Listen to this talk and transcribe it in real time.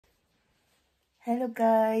Hello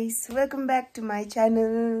guys, welcome back to my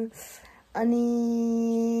channel.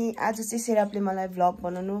 अनि आज चाहिँ सेरापले मलाई भ्लग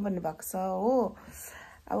बनाउनु भन्नु भएको छ हो।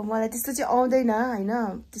 अब मलाई त्यस्तो चाहिँ आउँदैन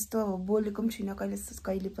हैन, त्यस्तो बोलेको पनि छैन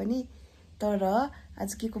कहिले पनि। तर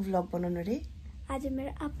आज के को भ्लग बनाउनु रे? आज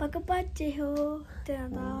मेरो आप्पाको बर्थडे हो। त्यहाँ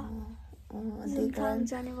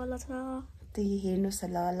जाने वाला छ। त्यही हेर्नुस्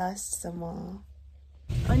होला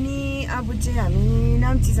लास्टसम्म। अनि अब चाहिँ हामी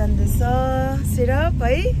नाम्ची जाँदैछ। सेराप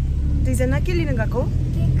है दुईजना के लिन गएको?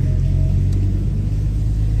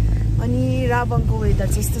 अनि राबङको वेदर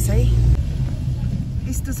चाहिँ यस्तो छ है,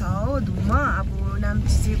 यस्तो छ हो धुम्म। अब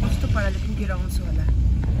नाम्ची चाहिँ कस्तो पाराले पुगेर आउँछु होला,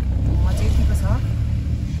 मजा यतिको छ।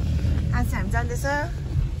 आज चाहिँ हामी जाँदैछ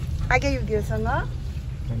आगे युगीसँग।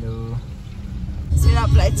 हेलो।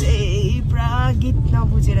 सेरापलाई चाहिँ पुरा गीत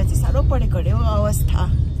नबुझेर चाहिँ साह्रो परेको अरे हो अवस्था।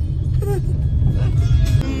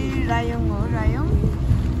 रायोङ हो, रायोङ।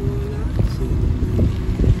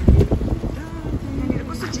 यहाँनिर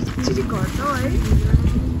कस्तो चिटी घर छ है।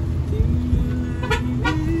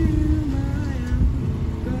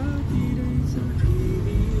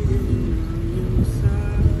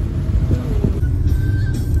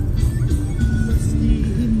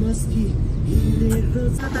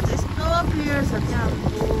 यस्तो क्लियर छ त्यहाँ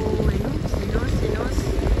हेर्नुहोस् हेर्नुहोस् हेर्नुहोस्।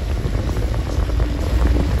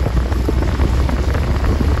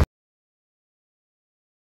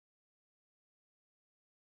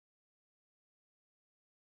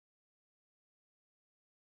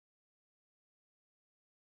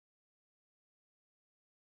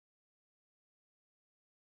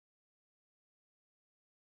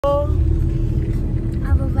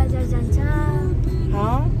 अब बजार जान्छ।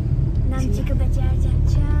 नाम्चीको बजार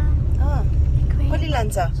जान्छ। कति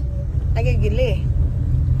लान्छ आगे गिले?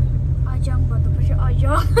 अजङ भन्नुपर्छ।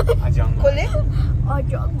 अजङ कोले?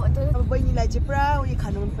 अजङ भन्नु। अब बहिनीलाई चाहिँ पुरा उयो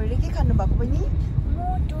खानु मन पर्यो। के खानु भएको बहिनी? म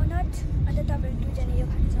डोनट। अन्त तपाईहरु दुईजना यो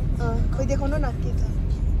खान्छ। खोइ देखाउनु न के छ।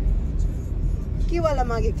 के वाला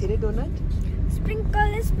मागेको थिए रे डोनट?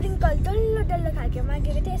 स्प्रिङ्कल डल्लो डल्लो खालको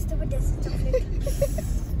मागेको थिएँ। यस्तो पो टेस्ट चकलेट।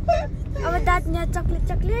 अब दाँत यहाँ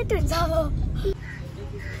चकलेट हुन्छ अब।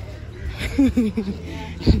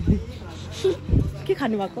 के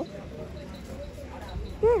खानु भएको?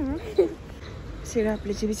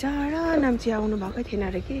 सेरापले चाहिँ बिचारा नाम्ची आउनु भएकै थिएन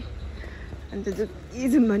अरे कि। अन्त के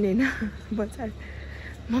जाउँ भने होइन बजार,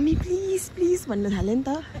 मम्मी प्लिज प्लिज भन्नु थाल्यो नि त।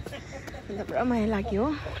 अन्त पुरा माया लाग्यो हो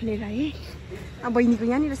लिएर आएँ। अब बहिनीको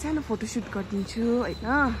यहाँनिर सानो फोटोसुट गरिदिन्छु होइन।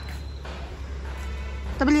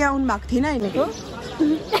 तपाईँले यहाँ आउनु भएको थिएन हेर्नेको?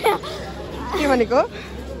 के भनेको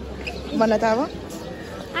भन त। अब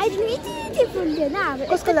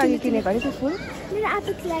कसको लागि किनेको अरे त्यो फुल? मेरो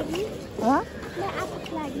आफूको लागि।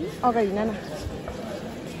 अगाडि हिँड न।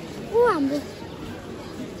 ऊ हाम्रो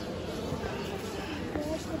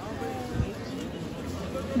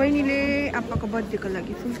बहिनीले आप्पाको बर्थडेको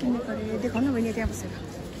लागि फुल किन्नु पऱ्यो। देखाउनु न बहिनी त्यहाँ बसेर।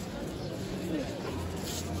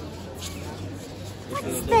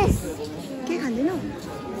 के खाँदैनौ?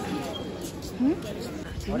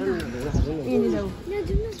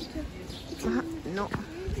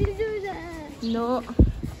 No no.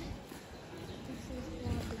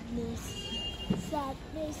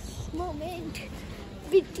 Sadness moment.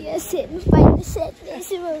 BTS and find the sadness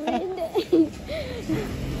moment.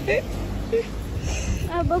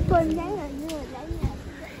 अब पढ्दै भन्नु होला नि।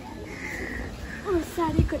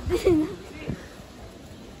 साह्रै खोज्दैन।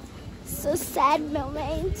 So sad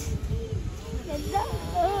moment.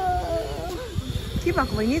 के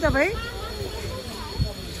भएको बहिनी तपाईँ?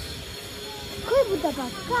 खोइ बुद्ध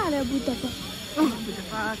पार्क कहाँ आएर बुद्ध पार्क? बुद्ध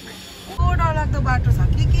पार्क डरलाग्दो बाटो छ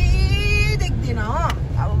के देख्दैन हो।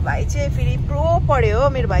 अब भाइ चाहिँ फेरि प्रो पढ्यो हो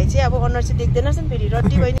मेरो भाइ चाहिँ। अब अनुहार चाहिँ देख्दैन रहेछ नि फेरि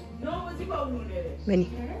रड्डी बहिनी। बहिनी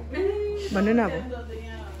भन्नु न अब।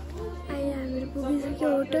 अहिले हामीहरू पुगिसक्यो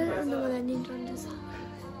होटल। अन्त मलाई निद्रा आउँदैछ।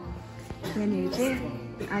 यहाँनिर चाहिँ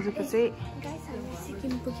आजको चाहिँ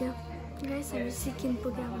सिक्किम पुग्यो। हामी सिक्किम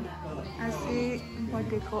पुग्यो। आज चाहिँ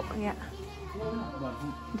बर्थडेको यहाँ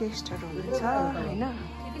गेस्टहरू हुनुहुन्छ होइन।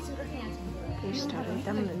 गेस्टहरू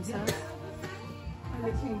एकदम हुनुहुन्छ।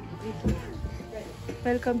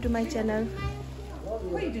 Welcome to my channel.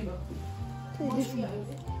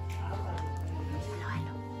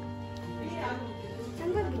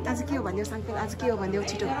 आज के हो भनिदेऊ साङ्कल? आज के हो भनिदेऊ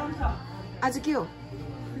छिटो। आज के हो?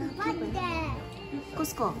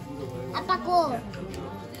 कसको? आप्पाको।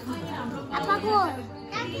 आप्पाको।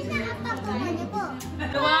 Happy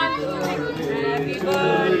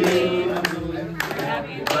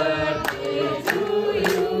birthday to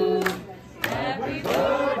you.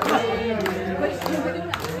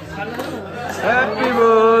 Happy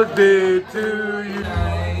birthday to you.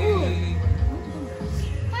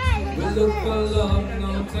 We look for love,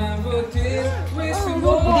 no time for tears.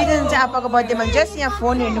 चाहिँ आप्पाको बर्थडेमा जस्ट यहाँ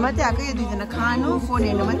फोन हेर्नु मात्रै आएको यो दुईजना खानु फोन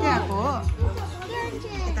हेर्नु मात्रै आएको हो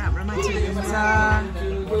यता हाम्रो मान्छे हुनुहुन्छ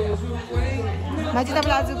मान्छे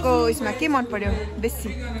तपाईँलाई आजको उयसमा के मन पर्यो बेसी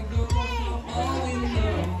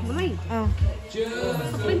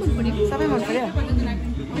सबै मन पर्यो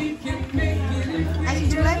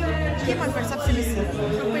आइसिटीलाई के मन पर्छ सबसे बेसी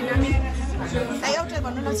एउटा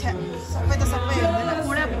भन्नु न सबै त सबै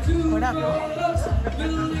घोडा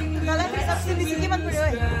तँलाई पनि सबसे बेसी के मन पर्यो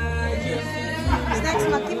है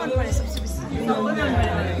स्न्याक्समा के मन पर्यो सबसे बेसी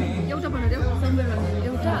एउटा बनाइदेऊ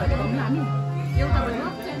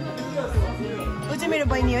ऊ चाहिँ मेरो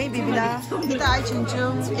बहिनी है बिबिला यता आइछुन्छु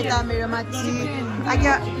यता मेरो माथि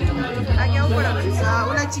आज्ञा ऊबाट भन्छ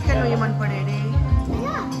उसलाई चिकन उयो मन पर्यो अरे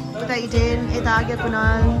उता इडेन यता आज्ञा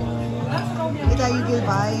कुनाल यता युगेल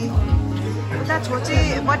भाइ उता छोची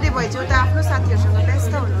बर्थडे भए चाहिँ उता आफ्नो साथीहरूसँग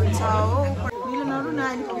व्यस्त हुनुहुन्छ हो मिलो नरुन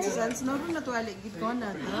अहिले पाउँछ जान्छ नरुन त अहिले गीत ग न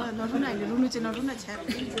नरुन अहिले रुनु चाहिँ नरुन छ्या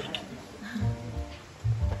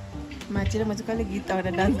मान्छे र म चाहिँ कहिले गीत लगाएर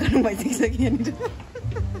डान्स गर्नु भइसकिसक्यो यहाँनिर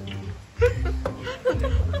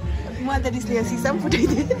म त रिसले सिसा पनि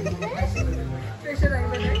फुटाइदिएँ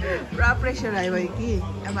पुरा प्रेसर आयो भयो कि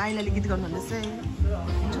अब आइलाले गीत गर्नु भन्दैछ है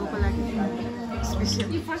छोको लागि special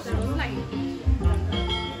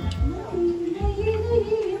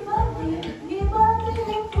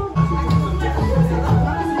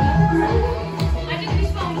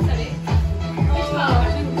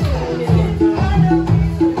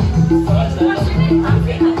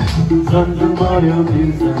Sanjung Mario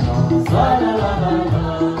Dilsana, sa la la la la.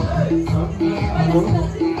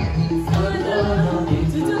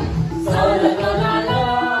 Sa la la la la.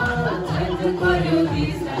 Sanjung Mario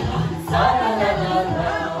Dilsana, sa la la la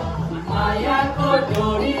la. Maya ko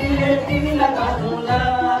dori le tini lagadola,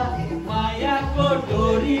 Maya ko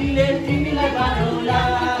dori le tini lagadola.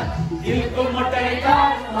 Dil ko motai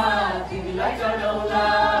karma tini lagadola.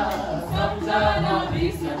 Samjana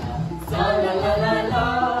Dilsana, sa la la la la.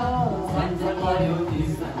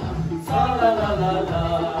 Sa la la la la.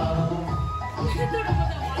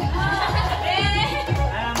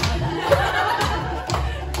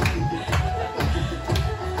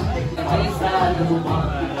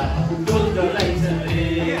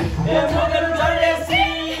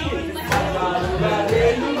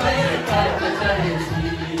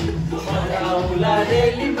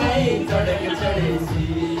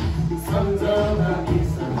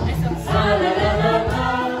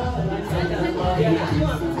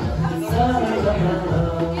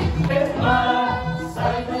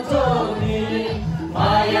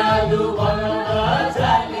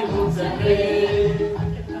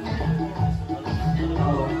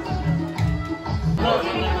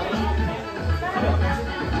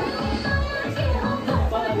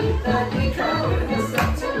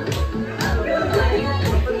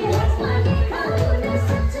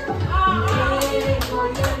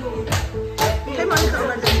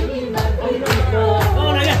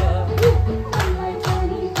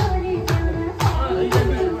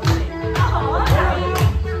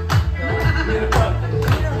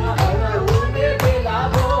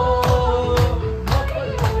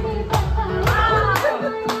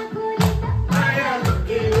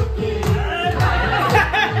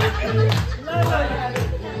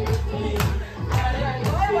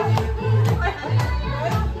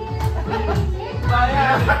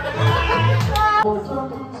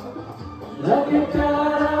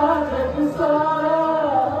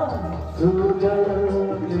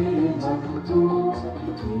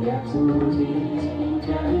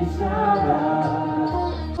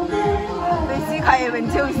 बेसी खायो भने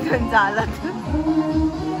चाहिँ उस्तो हुन्छ हालत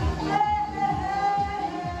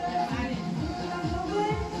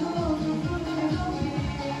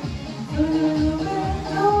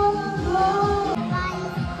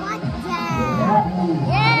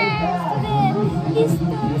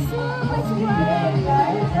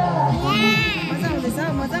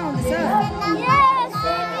मजा आउँदैछ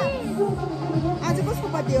आज कसको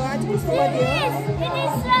बर्थडे हो आज कसको बर्थडे हो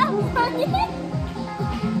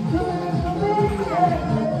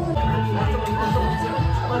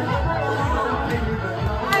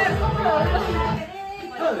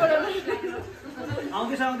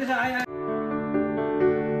आउँदैछ